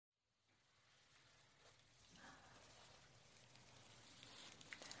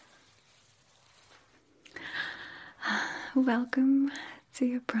Welcome to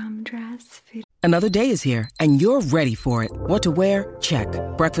your prom dress fit. Another day is here, and you're ready for it. What to wear? Check.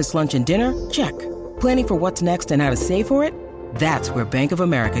 Breakfast, lunch, and dinner? Check. Planning for what's next and how to save for it? That's where Bank of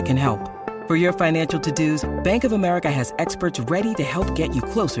America can help. For your financial to-dos, Bank of America has experts ready to help get you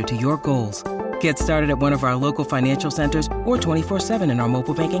closer to your goals. Get started at one of our local financial centers or 24/7 in our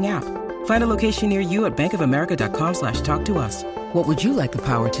mobile banking app. Find a location near you at bankofamerica.com/talktous. What would you like the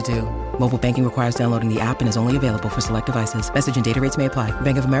power to do? Mobile banking requires downloading the app and is only available for select devices. Message and data rates may apply.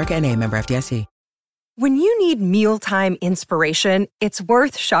 Bank of America N.A., member FDIC. When you need mealtime inspiration, it's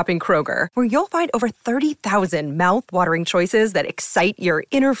worth shopping Kroger, where you'll find over 30,000 mouth-watering choices that excite your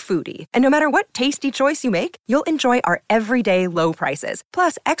inner foodie. And no matter what tasty choice you make, you'll enjoy our everyday low prices,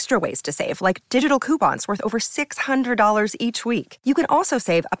 plus extra ways to save, like digital coupons worth over $600 each week. You can also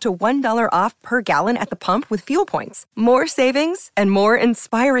save up to $1 off per gallon at the pump with fuel points. More savings and more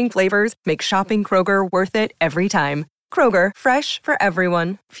inspiring flavors make shopping Kroger worth it every time. Kroger, fresh for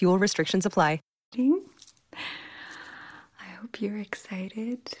everyone. Fuel restrictions apply. I hope you're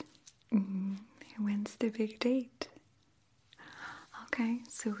excited. When's the big date? Okay,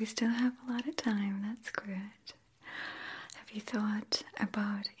 so we still have a lot of time. That's good. Have you thought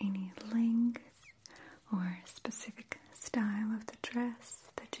about any length or specific style of the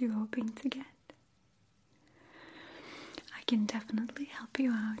dress that you're hoping to get? I can definitely help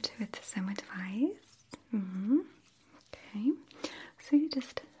you out with some advice. Okay, so you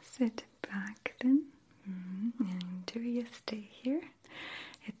just sit back then and do you stay here.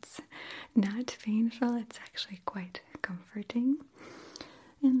 It's not painful, it's actually quite comforting,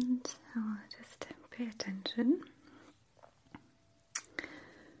 and I'll just pay attention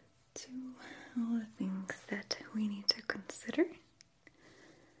to all the things that we need to consider.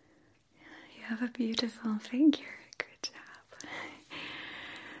 You have a beautiful figure. Good job.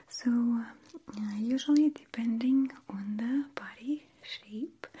 So usually depending on the body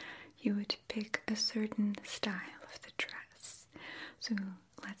shape, you would pick a certain style of the dress. So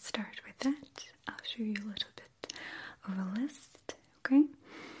let's start with that. I'll show you a little bit of a list, okay?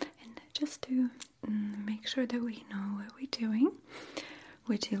 And just to make sure that we know what we're doing,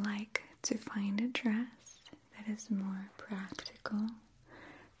 would you like to find a dress that is more practical,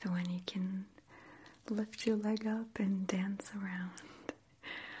 the one you can lift your leg up and dance around?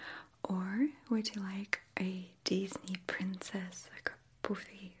 Or would you like a Disney princess, like a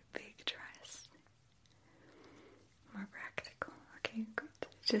poofy big dress? More practical. Okay, good.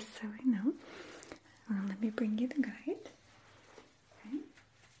 Just so I know. Well, let me bring you the guide. Okay.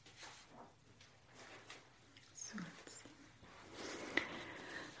 So let's see.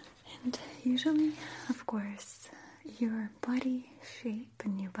 And usually, of course, your body shape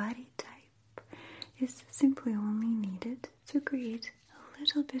and your body type is simply only needed to create a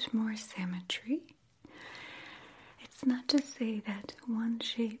little bit more symmetry. It's not to say that one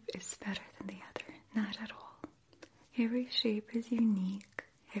shape is better than the other, not at all. Every shape is unique,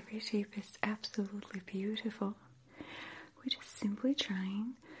 every shape is absolutely beautiful. We're just simply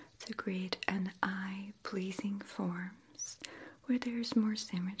trying to create an eye-pleasing forms where there's more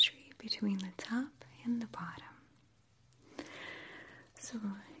symmetry between the top and the bottom. So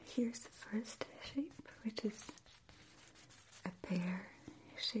here's the first shape, which is a pear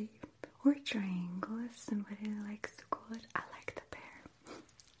shape. Or triangle, as somebody likes to call it. I like the pear.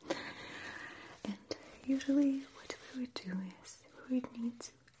 And usually what we would do is we would need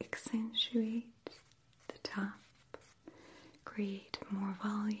to accentuate the top, create more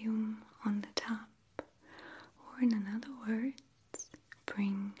volume on the top, or in other words,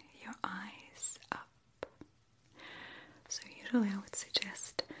 bring your eyes up. So usually I would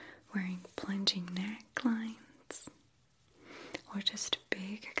suggest wearing plunging necklines, or just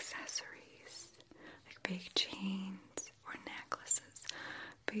big accessories, like big chains or necklaces,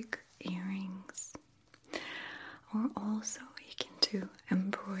 big earrings. Or also you can do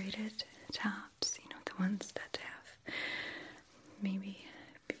embroidered tops, the ones that have maybe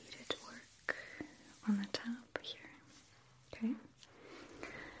beaded work on the top here. Okay?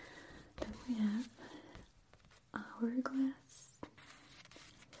 Then we have hourglass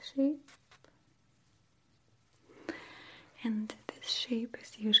shape. And this shape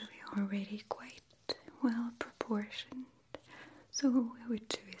is usually already quite well proportioned. So what we would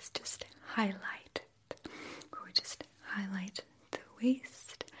do is just highlight it. We would just highlight the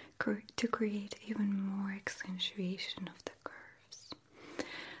waist to create even more accentuation of the curves.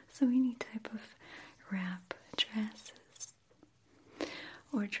 So any type of wrap dresses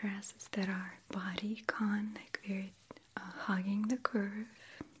or dresses that are bodycon, like very hugging the curve.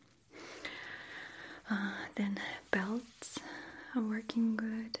 Then belts are working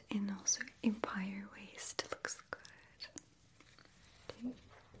good, and also empire waist looks good.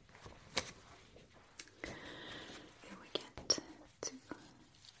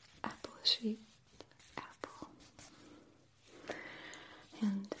 apple-shaped apple.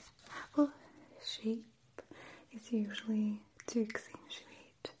 And apple shape is usually to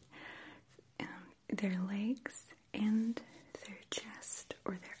accentuate their legs and their chest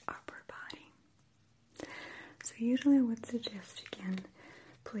or their upper body. So usually I would suggest you can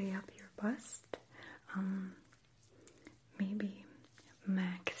play up your bust, maybe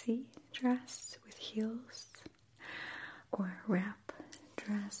maxi dress with heels, or wrap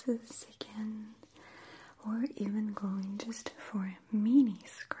dresses again, or even going just for a mini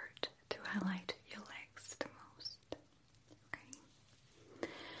skirt to highlight your legs the most. Okay.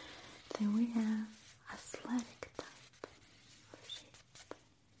 Then we have athletic type of shape.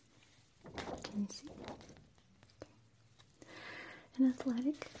 Can you see? Okay. An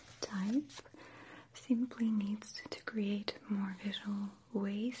athletic type simply needs to create more visual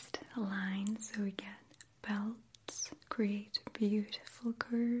waist lines, so we get belts, create beautiful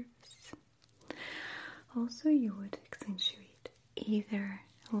curves. Also, you would accentuate either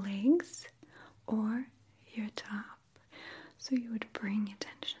legs or your top, so you would bring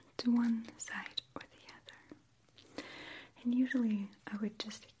attention to one side or the other. And usually I would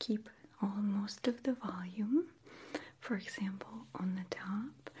just keep most of the volume, for example, on the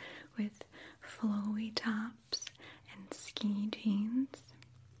top with flowy tops and skinny jeans,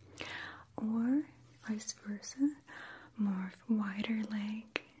 or vice versa, more wider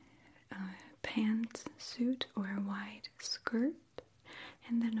leg pants suit or a wide skirt,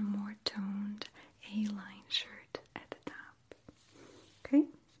 and then a more toned A-line shirt at the top. Okay?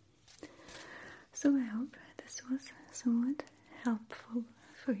 So I hope this was somewhat helpful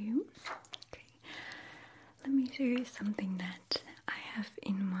for you. Okay, let me show you something that I have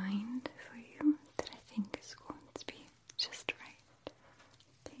in mind for you that I think is going to be just right.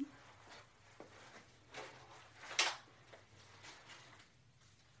 Okay?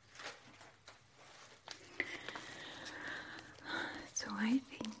 So I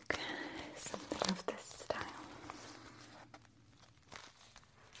think something of this style.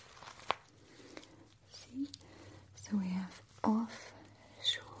 See? So we have off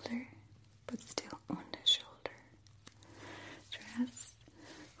shoulder, but still on the shoulder dress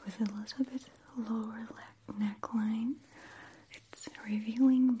with a little bit lower neckline. It's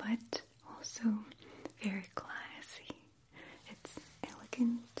revealing, but also very classy. It's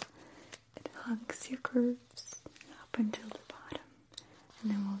elegant. It hugs your curves up until the bottom.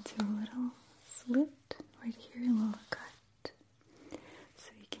 And then we'll do a little slit right here, a little cut. So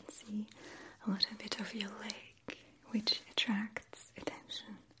you can see a little bit of your leg, which attracts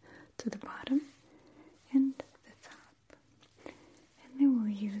attention to the bottom and the top. And then we'll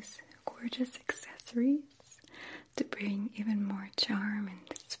use gorgeous accessories to bring even more charm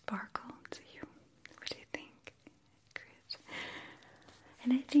and sparkle to you. What do you think? Great.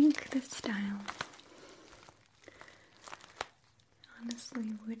 And I think this style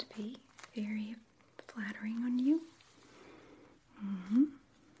honestly would be very flattering on you.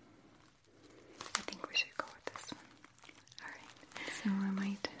 I think we should go with this one. Alright, so I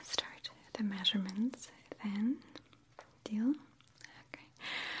might start the measurements then. Deal? Okay.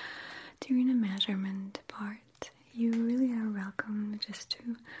 During the measurement part, you really are welcome just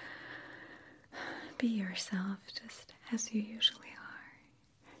to be yourself, just as you usually are.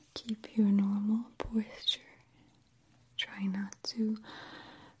 Keep your normal posture. Try not to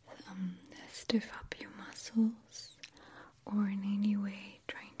stiff up your muscles or in any way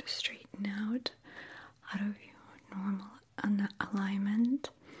trying to straighten out of your normal alignment.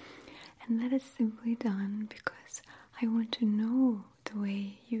 And that is simply done because I want to know the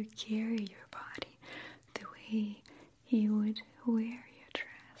way you carry your body, the way you would wear your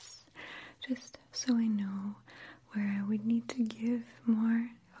dress, just so I know where I would need to give more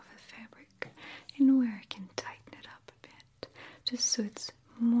of a fabric and where I can tighten it up a bit, just so it's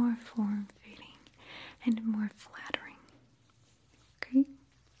more form-fitting and more flattering. Okay?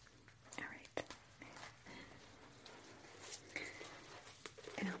 Alright.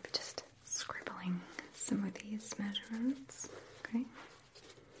 And I'll be just scribbling some of these measurements. Okay?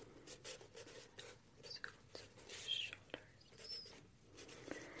 So to your shoulders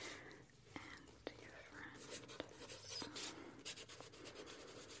and your front.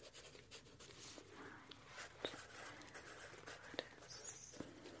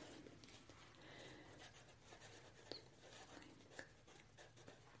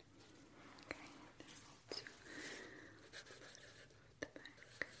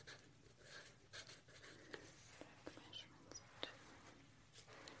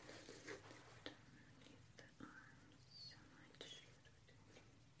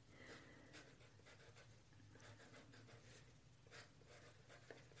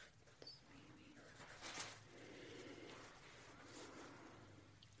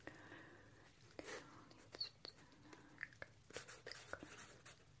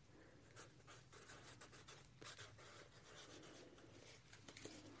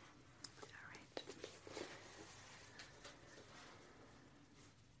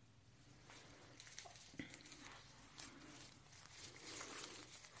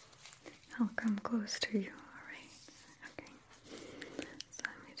 I'll come close to you, alright? Okay. So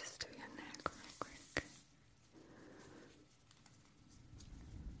let me just do your neck real quick.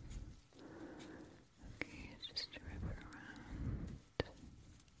 Okay, just wrap it around.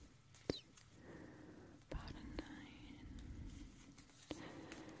 About a 9.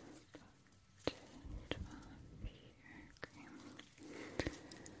 About 12 here, okay.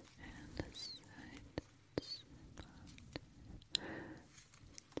 And this side, it's about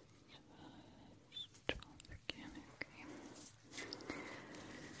 12 again, okay.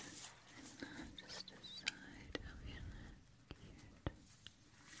 And now just the side of your neck here.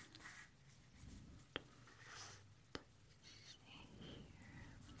 See here.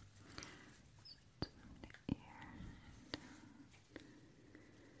 So it's from the ear and down.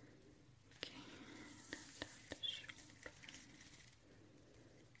 Okay, and then down the shoulder.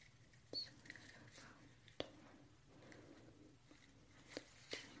 So we have about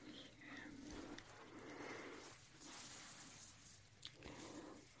 13 here.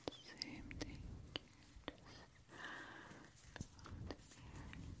 Same thing here, just on the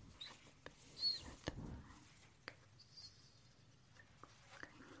ears, base of the neck.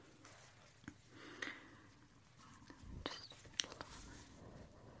 Just a bit lower.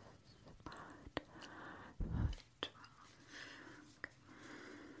 About 12. Okay.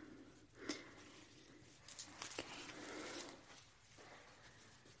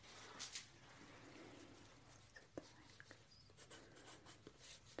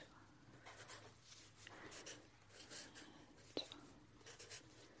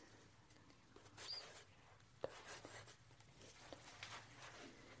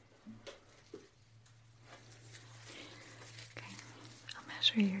 Okay, I'll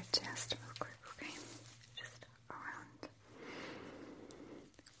measure your chest real quick, okay? Just around.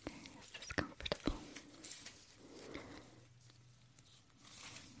 Okay, it's just comfortable.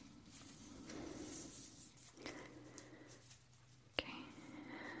 Okay.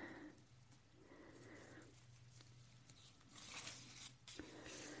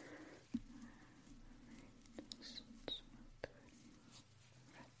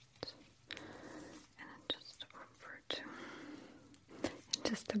 And then just over to, and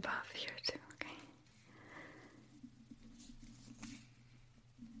just above here too, okay?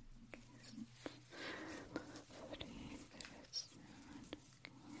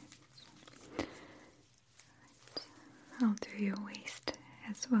 I'll do your waist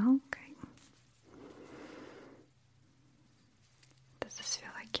as well, okay? Does this feel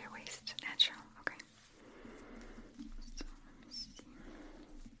like your waist natural? Okay. So let me see.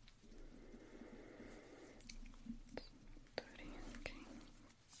 30, okay.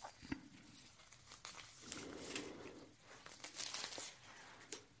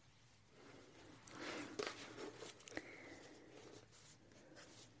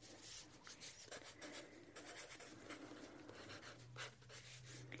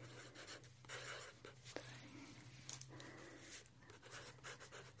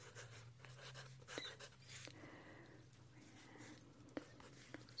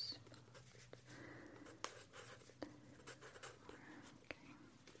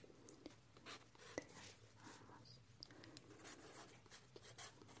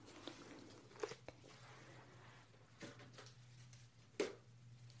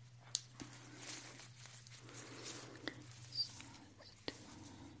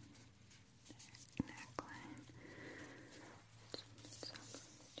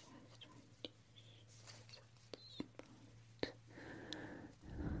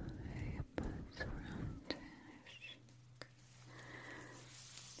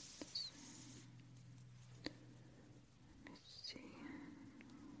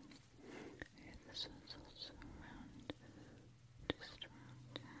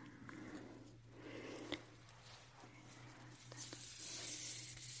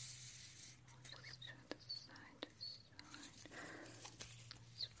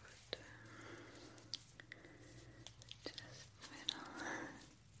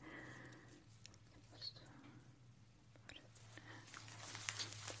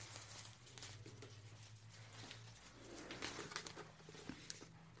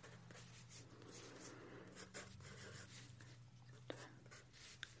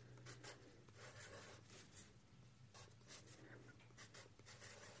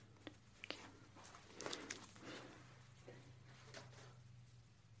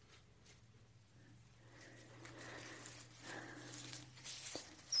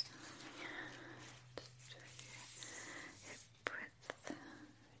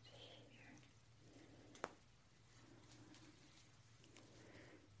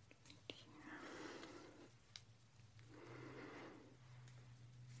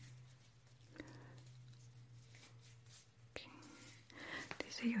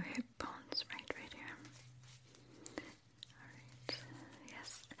 see your hip bones right here. Alright,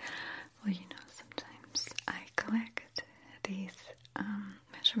 yes. Well, sometimes I collect these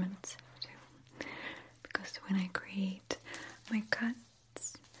measurements too, because when I create my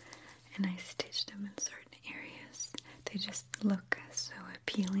cuts and I stitch them in certain areas, they just look so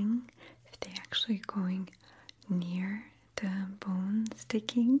appealing if they're actually going near the bone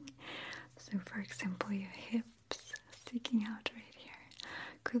sticking. So for example, your hips sticking out right here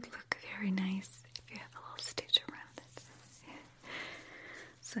could look very nice if you have a little stitch around it.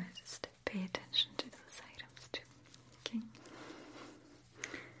 So just pay attention to those items too. Okay.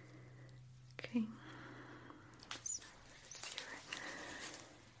 Okay. So this is your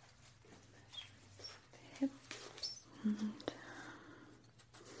hips and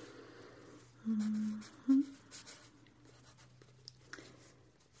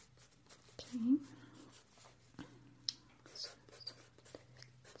okay.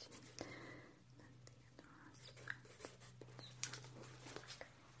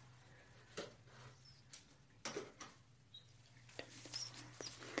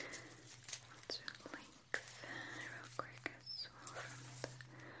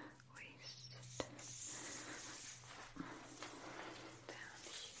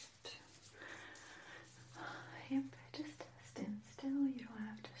 Yep, just stand still, you don't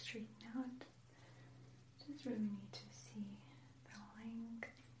have to straighten out. Just really need to see the length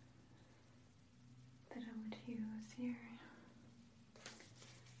that I would use here.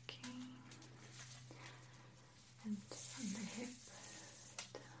 Okay. And from the hip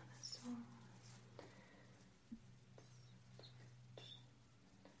down as well. Okay.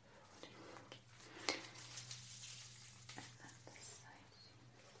 And then this side.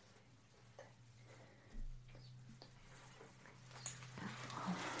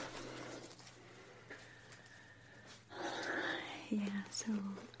 Yeah, so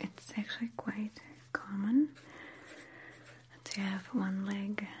it's actually quite common to have one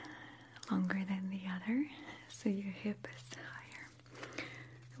leg longer than the other, so your hip is higher,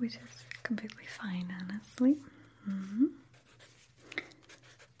 which is completely fine, honestly.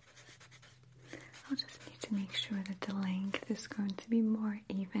 I'll just need to make sure that the length is going to be more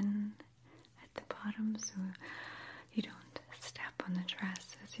even at the bottom, so you don't step on the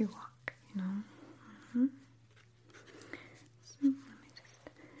dress as you walk, So let me just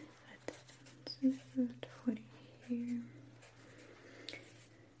add this about 40 here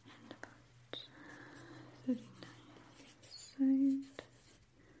and about 39 this side,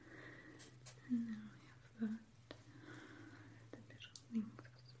 and now we have about the middle length.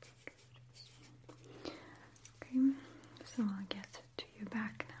 Okay, so I'll get to your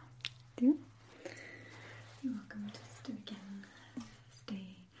back now. You're welcome just to again stay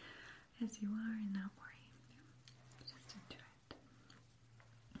as you are.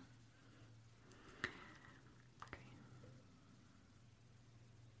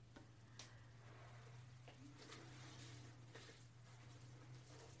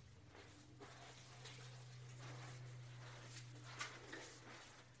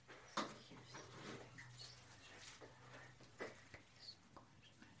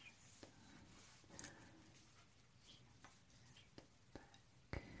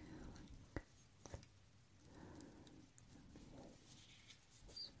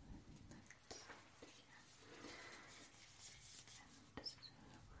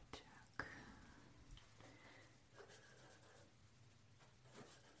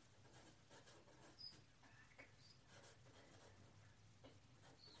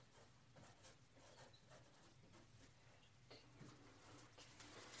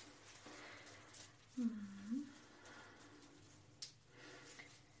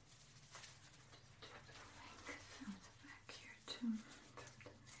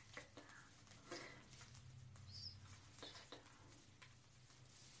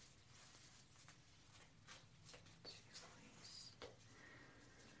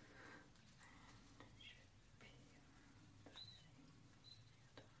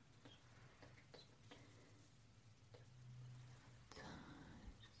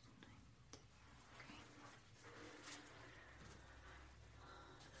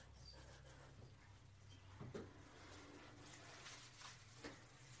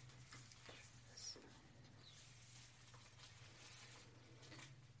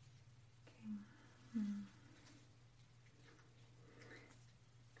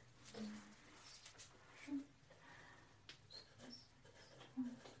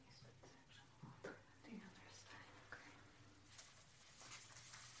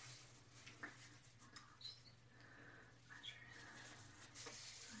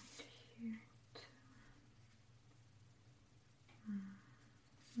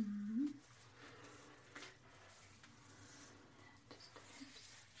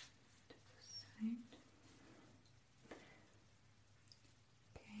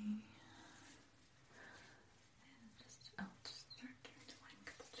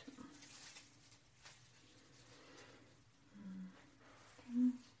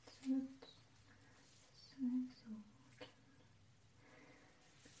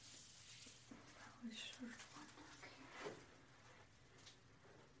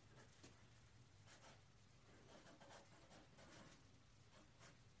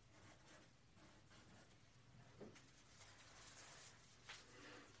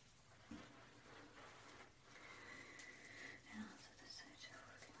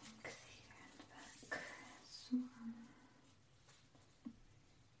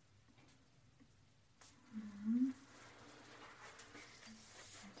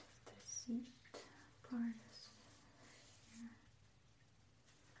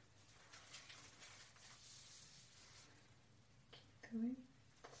 into it.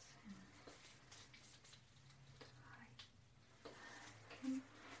 Okay.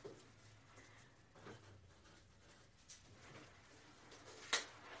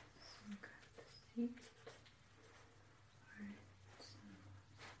 So we got the seat. Alright.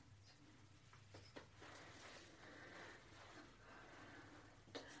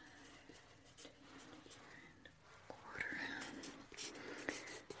 Quarter.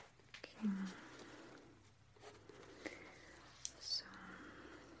 Okay. So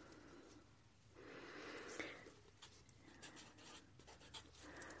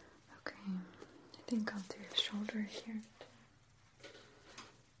okay, I think I'll do your shoulder here.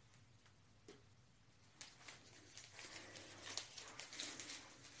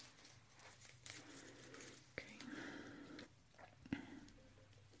 Okay.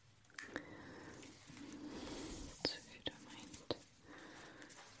 So if you don't mind,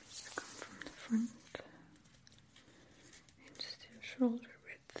 just come from the front and just do your shoulder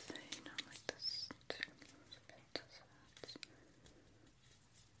width, like this.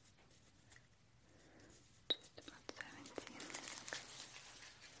 Just about 17.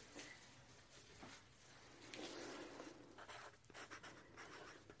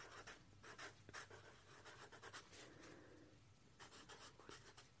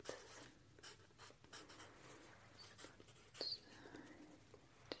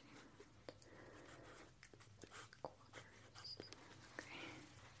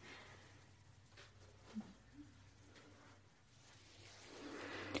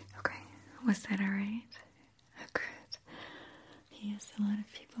 Okay, was that alright? Oh, good. Yes, a lot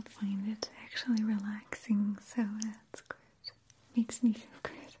of people find it actually relaxing, so that's good. Makes me feel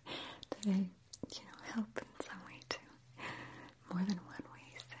good that I, help in some way too. More than one way,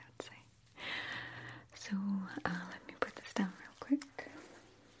 I would say. So, let me put this down real quick.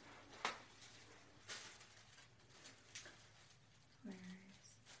 Where is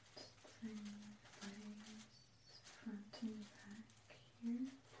it? Front and back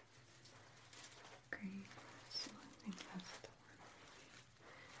here. Okay, so I think that's the one.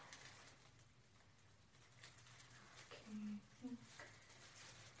 Okay, I think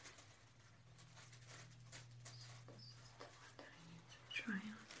this is the one that I need to try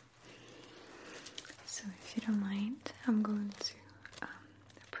on. So if you don't mind, I'm going to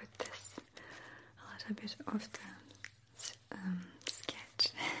put this a little bit of the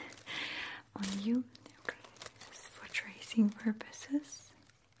sketch on you. Okay, this is for tracing purposes.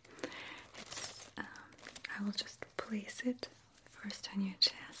 I will just place it first on your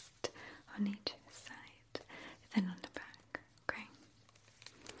chest, on each side, then on the back, okay?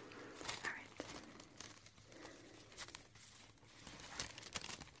 Alright.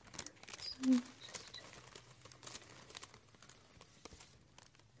 So just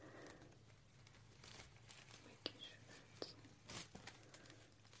making sure that it's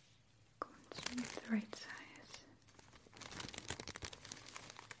going to be the right size.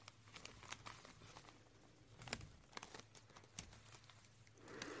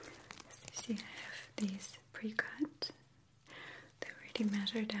 See, I have these pre-cut. They already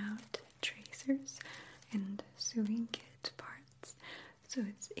measured out tracers and sewing kit parts, so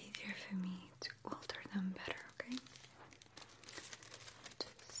it's easier for me to alter them better, okay? To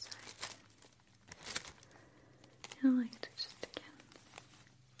the side. I like to just again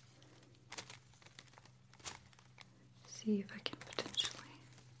see if I can potentially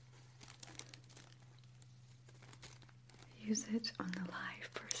use it on the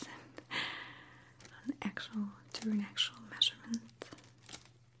live person. Do an actual measurement.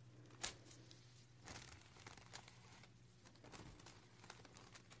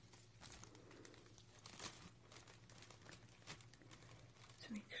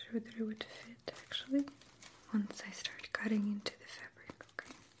 To make sure that it would fit actually once I start cutting into the fabric,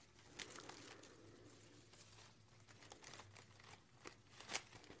 okay?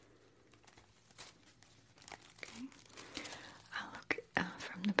 Okay. I'll look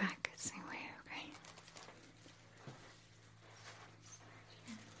from the back the same way, okay?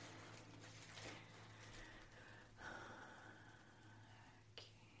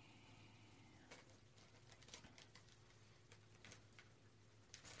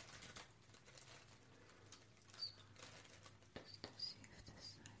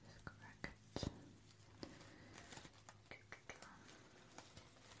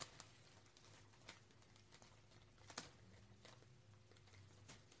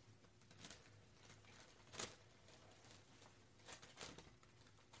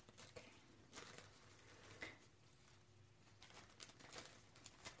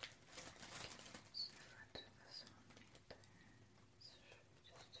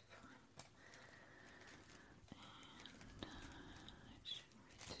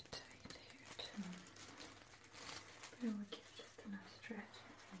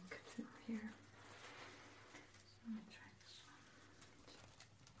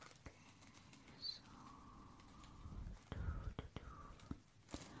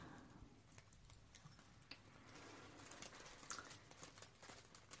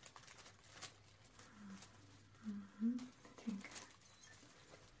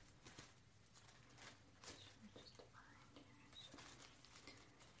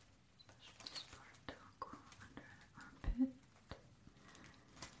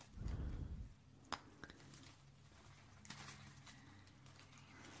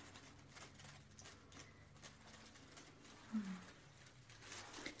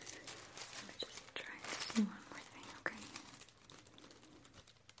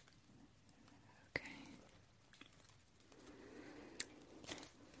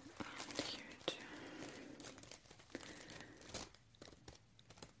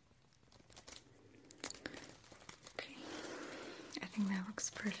 looks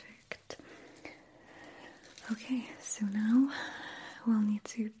perfect. Okay, so now we'll need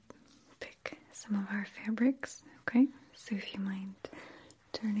to pick some of our fabrics, okay? So if you mind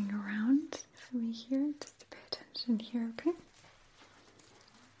turning around for me here, just to pay attention here, okay?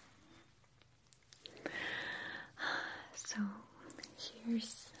 So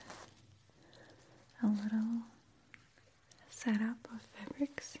here's a little setup of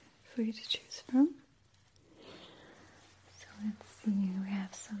fabrics for you to choose from. So let's see, we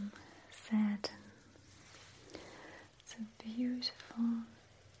have some satin. It's a beautiful,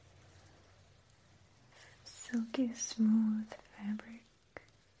 silky smooth fabric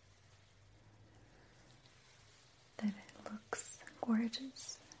that it looks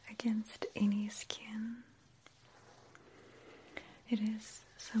gorgeous against any skin. It is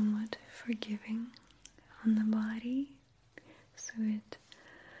somewhat forgiving on the body, so it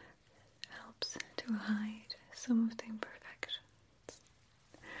helps to hide some of the imperfections.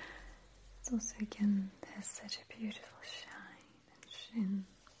 It's also, again, has such a beautiful shine and sheen.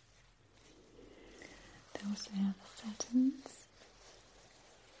 They also have satins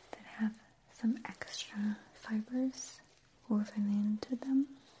that have some extra fibers woven into them,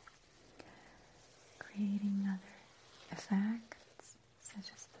 creating other effects,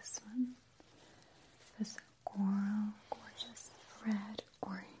 such as this one, this gorgeous red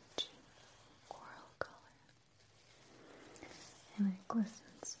orange coral color, and it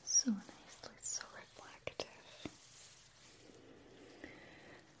glistens so nicely, so reflective.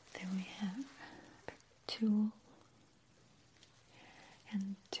 Then we have a tulle,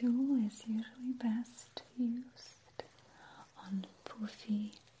 and tulle is usually best used on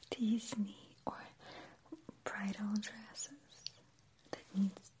poofy Disney or bridal dresses that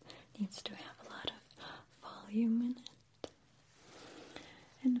needs to have a lot of volume in it.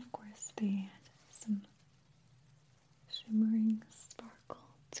 And of course they add some shimmering sparkle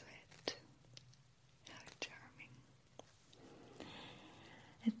to it too. How charming.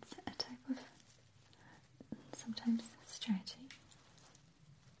 It's a type of sometimes stretchy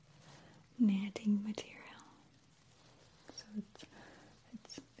netting material. So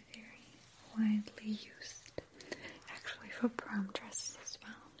it's very widely used, actually, for prom dresses as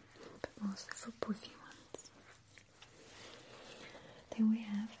well, but mostly for poofy ones. Then we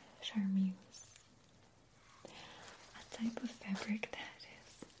have charmeuse, a type of fabric that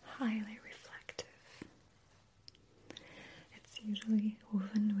is highly reflective. It's usually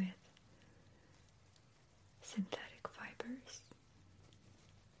woven with synthetic fibers.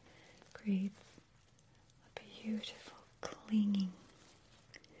 Creates a beautiful clinging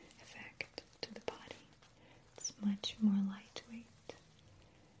effect to the body. It's much more lightweight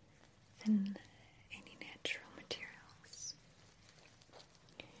than any natural materials.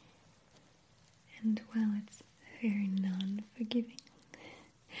 And while it's very non-forgiving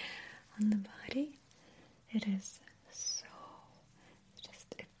on the body, it is so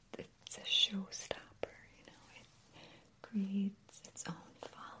it's a showstopper, you know. It creates its own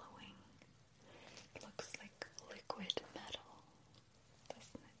following. It looks like liquid metal,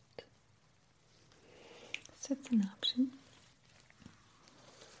 doesn't it? So it's an option.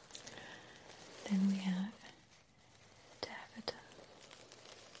 Then we have taffeta.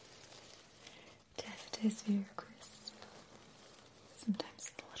 Taffeta is very crisp,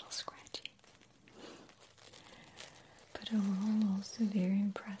 sometimes a little scratchy, but overall also very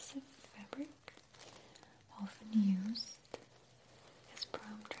impressive fabric, often used as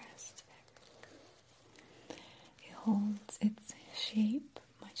prom dress fabric. It holds its shape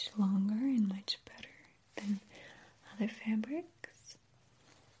much longer and much better than other fabrics,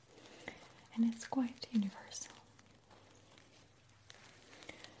 and it's quite universal.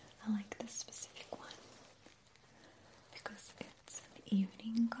 I like this specific one because it's an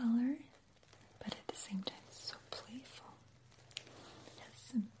evening color, but at the same time it's so playful. It has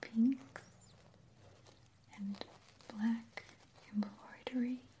some pinks and black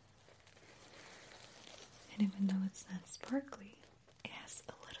embroidery, and even though it's not sparkly, it has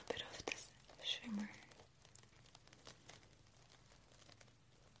a little bit of this shimmer.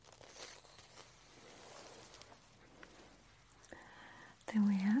 Then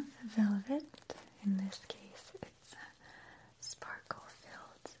we have velvet. In this case, it's a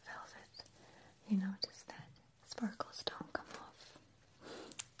sparkle-filled velvet. You notice that sparkles don't come off.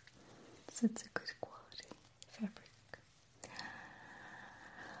 So it's a good quality fabric.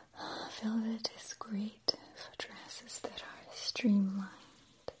 Velvet is great for dresses that are streamlined.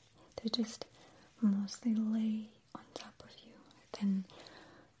 They just mostly lay on top of you, then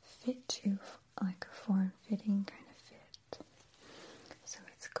fit you like a form-fitting kind of fit. So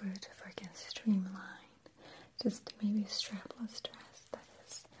it's good for, again, streamline, just maybe a strapless dress that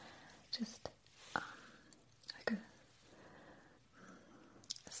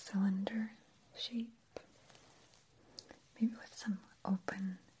cylinder shape, maybe with some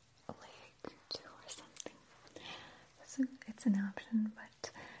open leg too or something. So it's an option,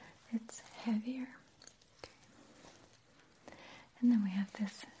 but it's heavier. Okay. And then we have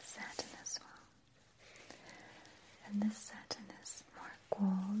this satin as well. And this satin is more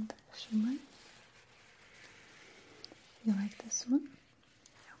gold shimmer. You like this one?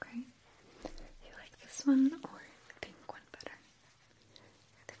 Okay. You like this one or the pink one better?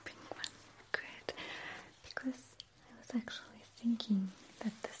 The pink one. Good. Because I was actually thinking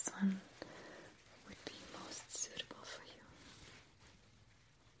that this one would be most suitable for you.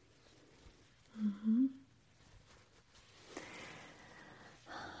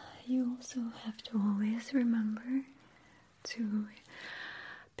 You also have to always remember to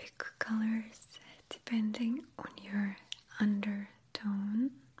pick colors depending on your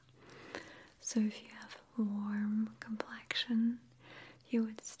undertone. So if you have warm complexion, you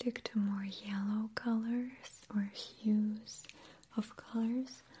would stick to more yellow colors or hues of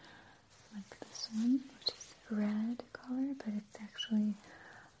colors, like this one, which is red color, but it's actually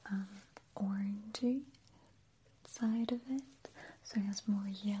orangey side of it, so it has more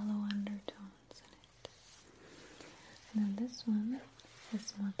yellow undertones in it. And then this one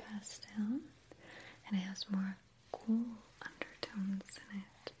is more pastel, and it has more cool undertones in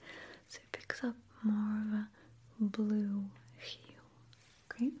it, so it picks up more of a blue hue.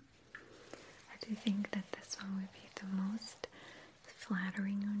 Okay, I do think that this one would be the most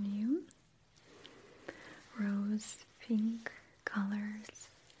flattering on you. Rose pink colors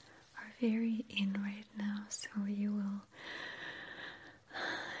are very in right now, so you will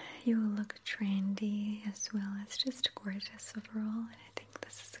look trendy as well as just gorgeous overall, and I think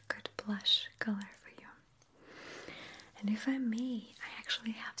this is a good blush color for you. And if I may, I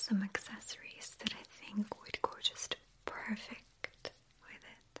actually have some accessories that I think would go just perfect with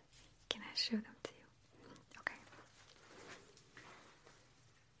it. Can I show them to you? Okay.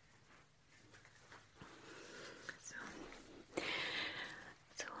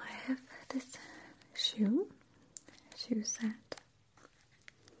 So I have this shoe set,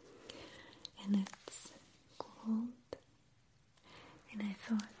 and it's gold, and I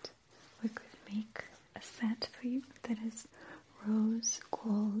thought we could make a set for you that is rose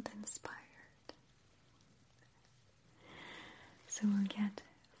gold inspired. So we'll get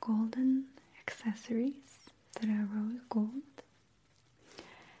golden accessories that are rose gold,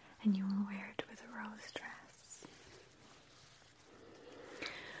 and you will wear it with a rose dress.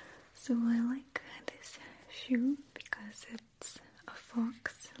 So I like this shoe because it's a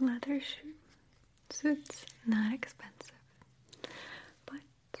fox leather shoe, so it's not expensive, but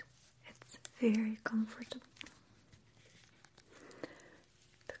it's very comfortable.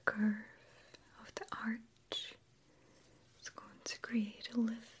 The curve of the arch is going to create a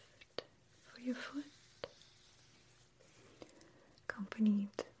lift for your foot, accompanied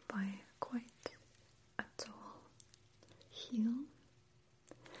by quite a tall heel,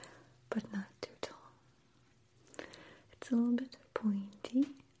 but not too tall. It's a little bit pointy,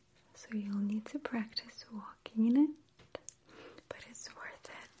 so you'll need to practice walking in it, but it's worth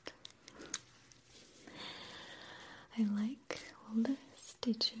it. I like all the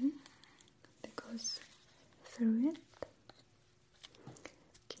stitching that goes through it. You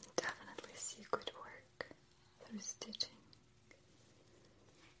can definitely see good work through stitching.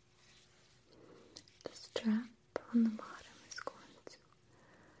 The strap on the bottom is going to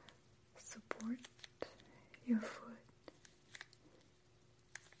support your foot,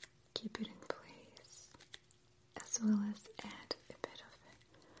 keep it in place, as well as add a bit of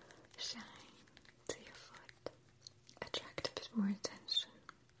shine to your foot, attract a bit more attention.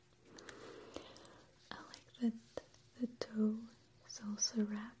 I like that the toe is also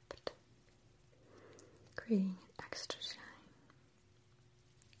wrapped, creating an extra shine.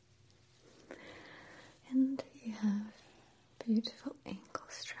 And you have a beautiful ankle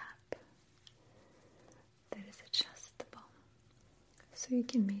strap that is adjustable, so you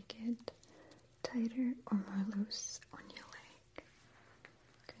can make it tighter or more loose on your leg.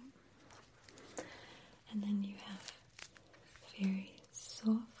 Okay? And then you have very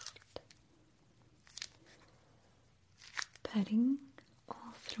soft padding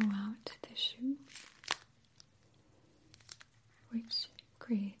all throughout the shoe, which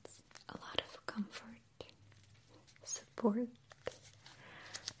creates a lot of comfort, support,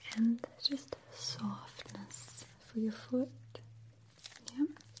 and just softness for your foot. Yeah.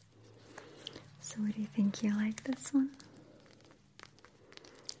 So what do you think? You like this one?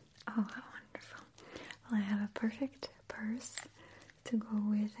 Oh, how wonderful. Well, I have a perfect purse to go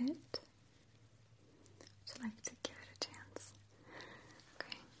with it. Would you like to give it a chance?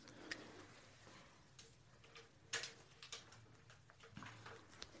 Okay,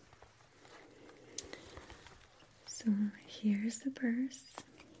 So here's the purse.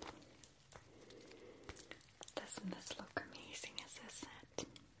 Doesn't this look amazing as a set?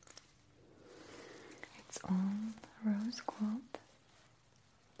 It's all rose gold.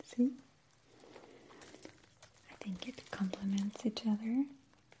 See? I think it complements each other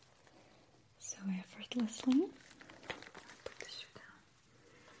so effortlessly. I'll put the shoe down.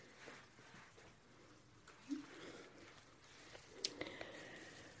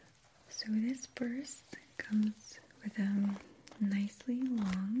 So this purse comes with a nicely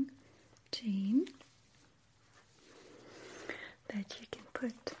long chain that you can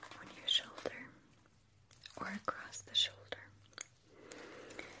put on your shoulder or across the shoulder.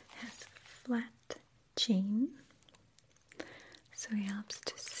 It has a flat chain, so it helps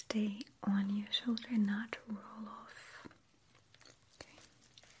to stay on your shoulder and not roll off. Okay.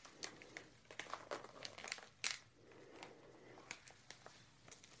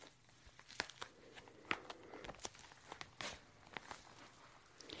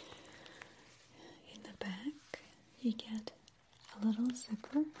 In the back, you get a little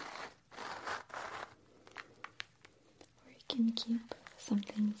zipper where you can keep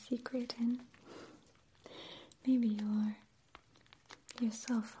something secret in. Maybe your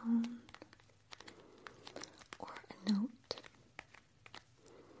cell phone or a note.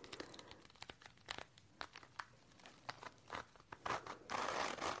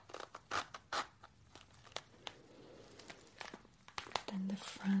 Then the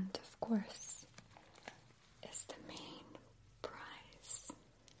front, of course, is the main prize.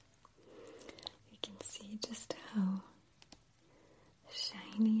 You can see just how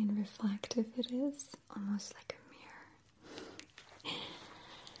shiny and reflective it is, almost like a mirror.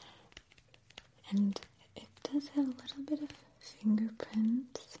 And it does have a little bit of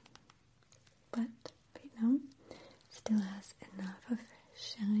fingerprints, but still has enough of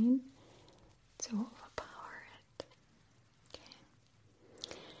shine to overpower it.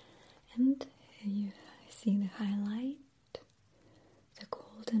 Okay. And you see the highlight, the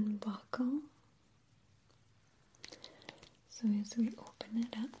golden buckle. So as we open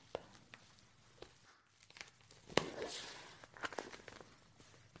it up,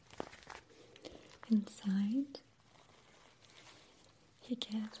 inside you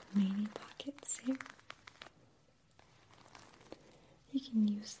get many pockets here. You can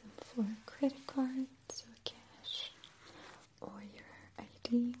use them for credit cards or cash or your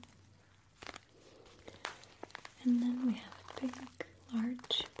ID. And then we have a big,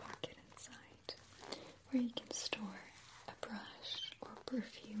 large pocket inside where you can store a brush or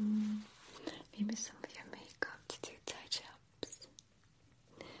perfume, maybe some of your makeup to do touch-ups.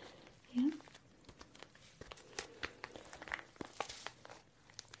 Yeah?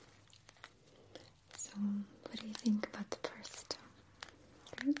 So, what do you think about the purse, too?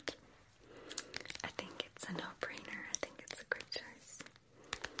 Good? I think it's a no-brainer. I think it's a good choice.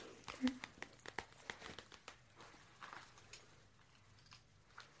 Okay.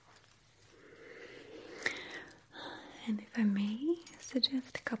 And if I may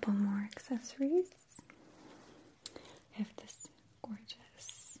suggest a couple more accessories, I have this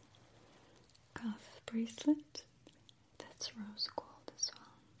gorgeous cuff bracelet that's rose gold as well.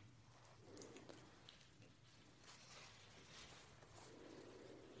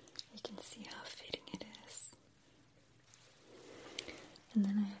 You can see how fitting it is. And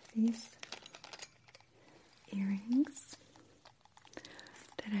then I have these earrings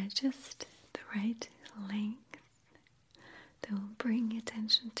that are just the right length that will bring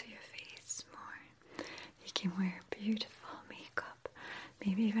attention to your face more. You can wear beautiful makeup,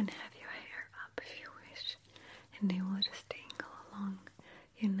 maybe even have your hair up if you wish, and they will just dangle along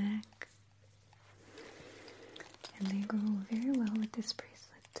your neck. And they go very well with this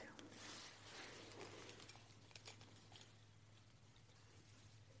bracelet too.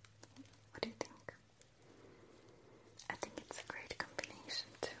 What do you think? I think it's a great combination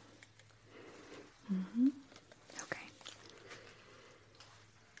too. Okay.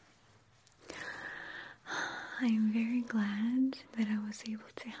 I am very glad that I was able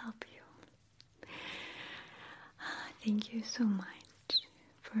to help you. Thank you so much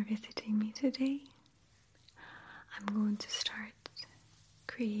for visiting me today. I'm going to start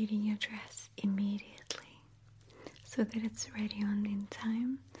creating your dress immediately so that it's ready on in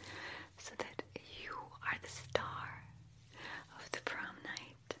time, so that